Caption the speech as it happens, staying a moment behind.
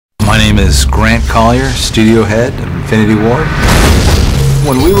name is Grant Collier, studio head of Infinity Ward.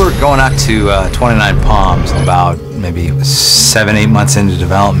 When we were going out to 29 Palms, about maybe 7-8 months into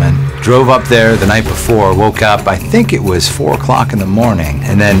development, drove up there the night before, woke up, I think it was 4 o'clock in the morning,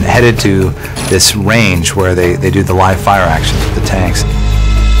 and then headed to this range where they do the live fire actions with the tanks.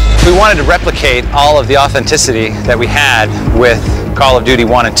 We wanted to replicate all of the authenticity that we had with Call of Duty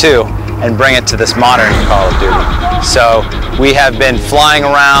 1 and 2 and bring it to this modern Call of Duty. So we have been flying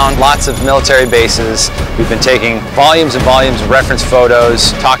around lots of military bases. We've been taking volumes and volumes of reference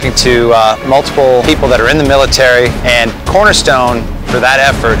photos, talking to multiple people that are in the military, and cornerstone for that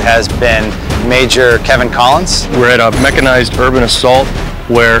effort has been Major Kevin Collins. We're at a mechanized urban assault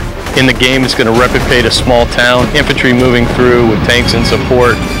where in the game it's going to replicate a small town, infantry moving through with tanks in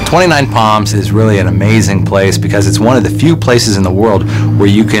support. 29 Palms is really an amazing place because it's one of the few places in the world where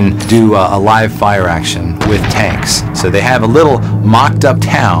you can do a live fire action with tanks. So they have a little mocked up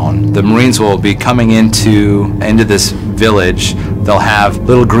town. The Marines will be coming into this village. They'll have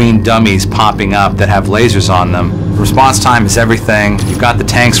little green dummies popping up that have lasers on them. Response time is everything. You've got the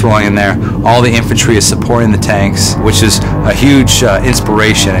tanks rolling in there. All the infantry is supporting the tanks, which is a huge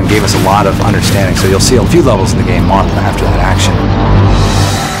inspiration and gave us a lot of understanding. So you'll see a few levels in the game after that action.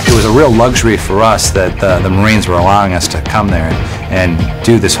 It was a real luxury for us that the Marines were allowing us to come there and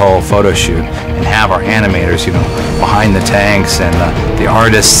do this whole photo shoot and have our animators, behind the tanks, and the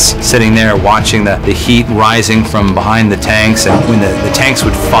artists sitting there watching the heat rising from behind the tanks, and when the tanks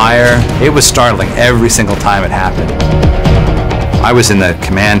would fire, it was startling every single time it happened. I was in the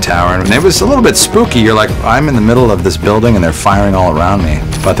command tower, and it was a little bit spooky. You're like, I'm in the middle of this building and they're firing all around me.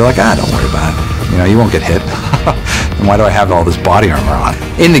 But they're like, don't worry about it. You won't get hit. And why do I have all this body armor on?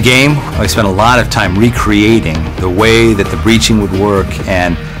 In the game, I spent a lot of time recreating the way that the breaching would work,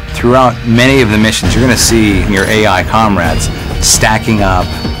 and throughout many of the missions, you're going to see your AI comrades stacking up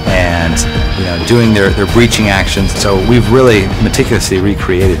and doing their breaching actions. So we've really meticulously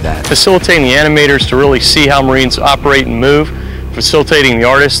recreated that. Facilitating the animators to really see how Marines operate and move, facilitating the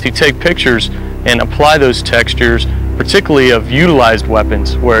artists to take pictures and apply those textures, particularly of utilized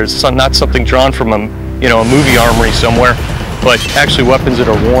weapons, where it's not something drawn from a movie armory somewhere, but actually weapons that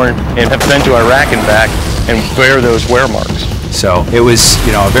are worn and have been to Iraq and back and bear those wear marks. So it was,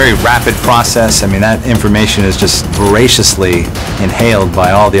 a very rapid process. I mean, that information is just voraciously inhaled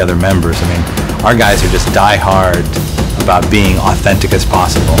by all the other members. I mean, our guys are just die-hard about being authentic as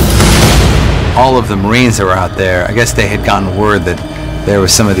possible. All of the Marines that were out there, I guess they had gotten word that there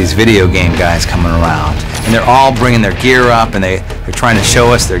was some of these video game guys coming around, and they're all bringing their gear up, and they're trying to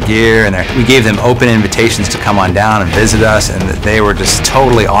show us their gear, and we gave them open invitations to come on down and visit us, and they were just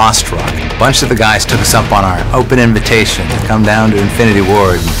totally awestruck. A bunch of the guys took us up on our open invitation to come down to Infinity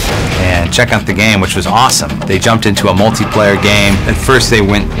Ward and check out the game, which was awesome. They jumped into a multiplayer game. At first they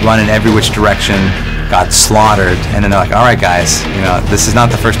went running every which direction, got slaughtered, and then they're like, all right guys, this is not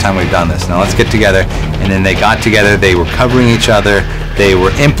the first time we've done this. Now let's get together. And then they got together, they were covering each other, they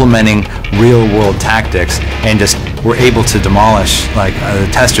were implementing real world tactics, and just were able to demolish the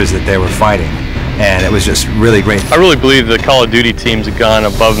testers that they were fighting. And it was just really great. I really believe the Call of Duty teams have gone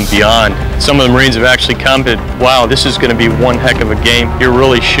above and beyond. Some of the Marines have actually commented, wow, this is going to be one heck of a game. You're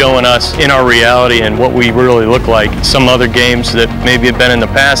really showing us in our reality and what we really look like. Some other games that maybe have been in the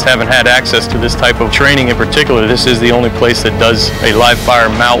past haven't had access to this type of training in particular. This is the only place that does a live fire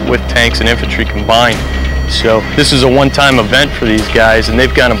mount with tanks and infantry combined. So this is a one-time event for these guys, and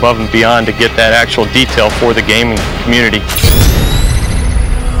they've gone above and beyond to get that actual detail for the gaming community.